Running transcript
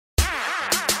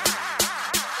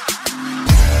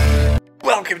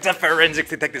Welcome to Forensic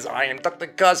Detectors. I am Dr.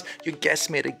 Gus, your gas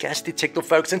meter gas detector,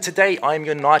 folks, and today I am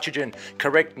your nitrogen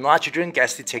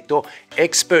gas detector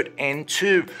expert.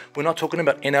 N2. We're not talking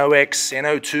about NOx,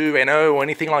 NO2, NO, or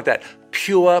anything like that.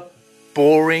 Pure,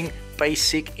 boring,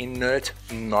 basic, inert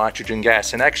nitrogen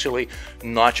gas. And actually,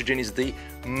 nitrogen is the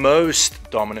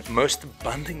most dominant, most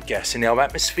abundant gas in our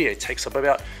atmosphere. It takes up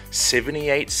about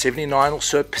 78, 79 or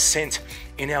so percent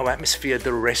in our atmosphere.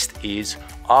 The rest is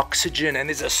oxygen, and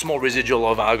there's a small residual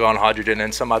of argon, hydrogen,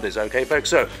 and some others. Okay, folks?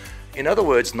 So, in other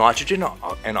words, nitrogen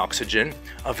and oxygen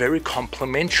are very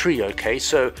complementary. Okay,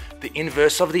 so the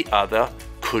inverse of the other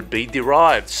could be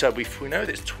derived. So, if we know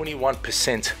there's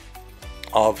 21%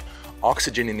 of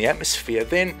oxygen in the atmosphere,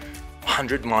 then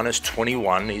 100 minus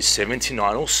 21 is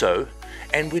 79 or so.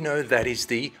 And we know that is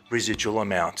the residual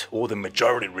amount, or the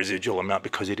majority residual amount,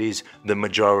 because it is the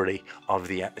majority of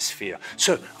the atmosphere.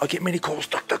 So I get many calls,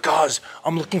 Dr. Kaz,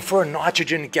 I'm looking for a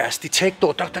nitrogen gas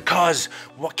detector. Dr. Kaz,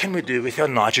 what can we do with our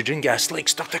nitrogen gas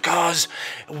leaks? Dr. Kaz,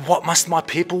 what must my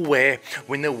people wear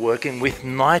when they're working with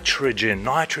nitrogen?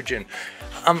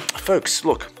 Folks,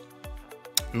 look,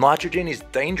 nitrogen is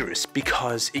dangerous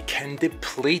because it can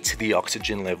deplete the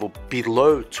oxygen level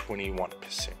below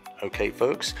 21%. Okay,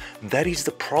 folks, that is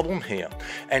the problem here.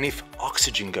 And if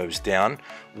oxygen goes down,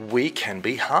 we can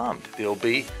be harmed. There'll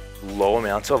be low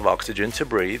amounts of oxygen to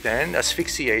breathe, and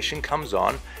asphyxiation comes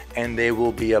on, and there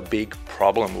will be a big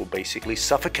problem. We'll basically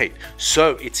suffocate.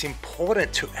 So it's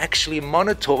important to actually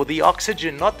monitor the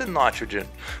oxygen, not the nitrogen.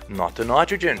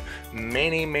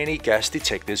 Many gas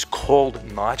detectors called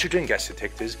nitrogen gas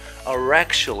detectors are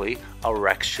actually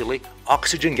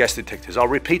oxygen gas detectors. I'll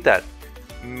repeat that.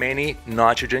 Many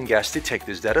nitrogen gas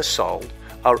detectors that are sold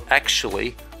are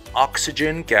actually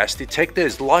oxygen gas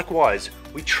detectors. Likewise,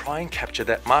 we try and capture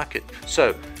that market.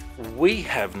 So we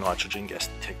have nitrogen gas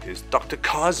detectors. Dr.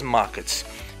 Kaz markets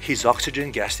his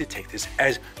oxygen gas detectors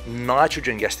as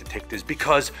nitrogen gas detectors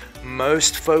because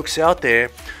most folks out there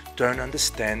don't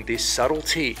understand this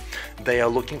subtlety. They are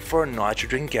looking for a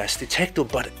nitrogen gas detector,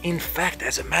 but in fact,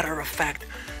 as a matter of fact,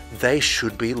 they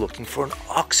should be looking for an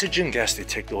oxygen gas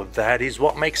detector. That is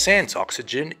what makes sense.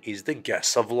 Oxygen is the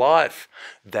gas of life.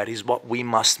 That is what we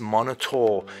must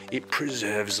monitor. It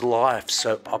preserves life.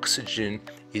 So oxygen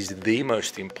is the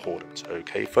most important.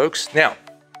 Okay, folks? Now,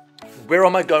 where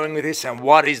am I going with this, and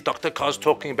what is Dr. Kaz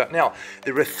talking about? Now,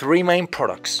 there are three main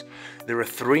products. There are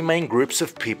three main groups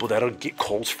of people that I'll get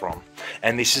calls from.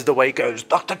 And this is the way it goes.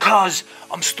 Dr. Kaz,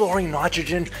 I'm storing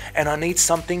nitrogen and I need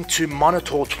something to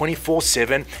monitor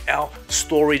 24/7 our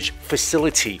storage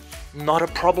facility. Not a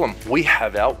problem. We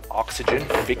have our oxygen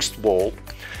fixed wall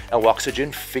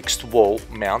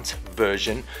mount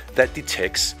version that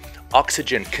detects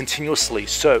oxygen continuously.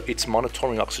 So it's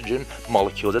monitoring oxygen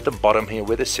molecules at the bottom here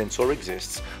where the sensor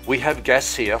exists. We have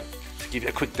gas here. To give you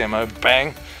a quick demo,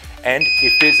 bang. And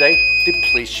if there's a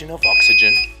depletion of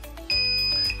oxygen,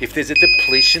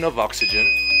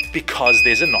 because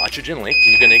there's a nitrogen leak,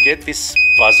 you're going to get this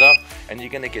buzzer and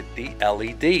you're going to get the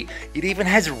LED. It even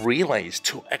has relays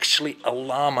to actually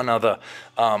alarm another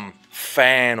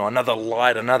fan or another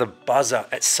light, another buzzer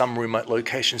at some remote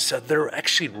location. So there are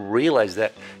actually relays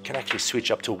that can actually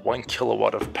switch up to 1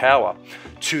 kilowatt of power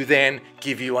to then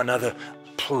give you another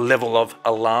level of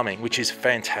alarming, which is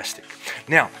fantastic.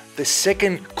 Now, the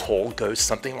second call goes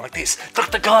something like this.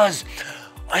 Dr. Kaz,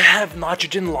 I have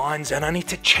nitrogen lines and I need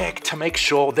to check to make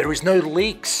sure there is no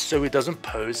leaks so it doesn't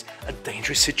pose a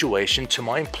dangerous situation to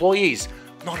my employees.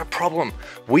 Not a problem.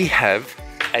 We have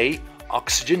a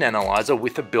oxygen analyzer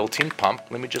with a built-in pump.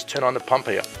 Let me just turn on the pump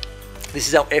here. This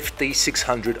is our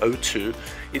FD600-02.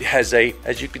 It has a,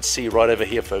 as you can see right over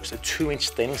here, folks, a 2-inch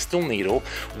stainless steel needle.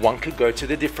 One could go to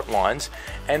the different lines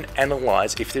and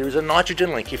analyze if there is a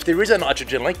nitrogen leak. If there is a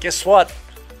nitrogen leak, guess what?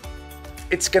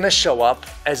 It's going to show up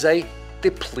as a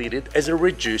depleted, as a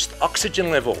reduced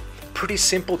oxygen level. Pretty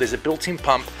simple. There's a built-in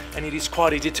pump, and it is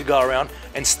quite easy to go around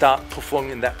and start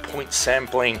performing that point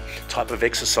sampling type of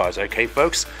exercise. Okay,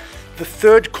 folks? The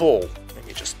third call, let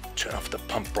me just turn off the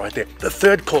pump right there. The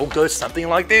third call goes something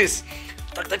like this.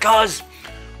 Dr. Kaz,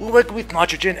 we're working with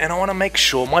nitrogen and I want to make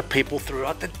sure my people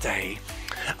throughout the day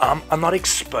are not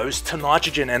exposed to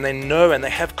nitrogen, and they know and they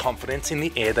have confidence in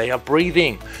the air they are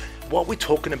breathing. what we're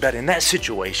talking about in that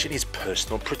situation is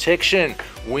personal protection.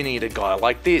 We need a guy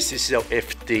like this. This is our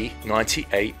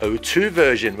FD9802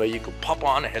 version, where you could pop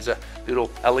on. It has a little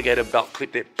alligator belt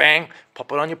clip there, bang,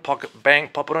 pop it on your pocket, bang,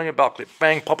 pop it on your belt clip,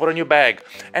 bang, pop it on your bag,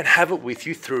 and have it with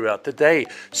you throughout the day.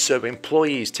 So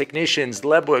employees, technicians,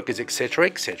 lab workers, etc.,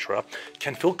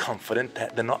 can feel confident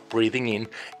that they're not breathing in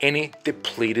any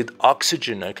depleted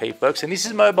oxygen, okay, folks? And this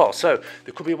is mobile, so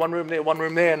there could be one room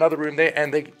there, another room there,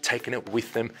 and they're taking it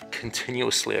with them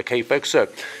continuously, okay, folks? So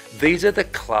these are the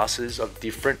classes of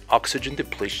different oxygen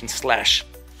depletion /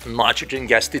 nitrogen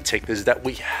gas detectors that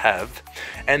we have,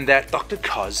 and that Dr.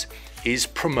 Koz is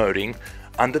promoting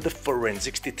under the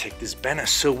forensics detectors banner.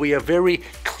 So we are very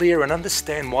clear and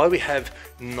understand why we have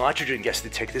nitrogen gas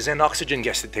detectors and oxygen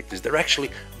gas detectors. They're actually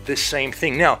the same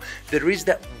thing. Now, there is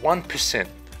that 1%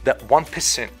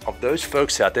 of those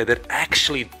folks out there that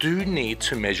actually do need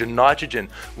to measure nitrogen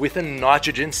with a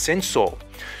nitrogen sensor.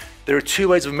 There are two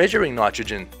ways of measuring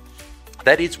nitrogen.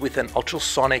 That is with an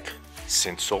ultrasonic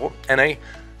sensor and a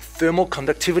thermal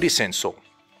conductivity sensor.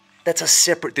 That's a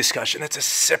separate discussion. That's a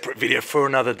separate video for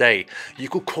another day. You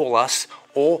could call us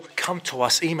or come to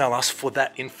us, email us for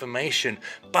that information.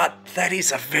 But that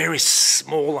is a very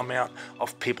small amount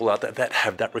of people out there that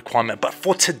have that requirement. But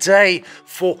for today,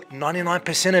 for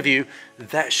 99% of you,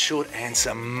 that should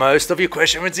answer most of your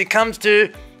questions when it comes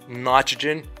to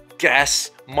nitrogen gas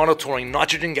monitoring,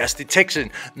 nitrogen gas detection,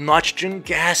 nitrogen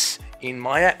gas in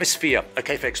my atmosphere.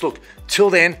 Okay, folks, look, till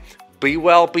then, be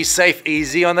well, be safe,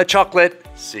 easy on the chocolate.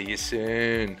 See you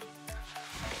soon.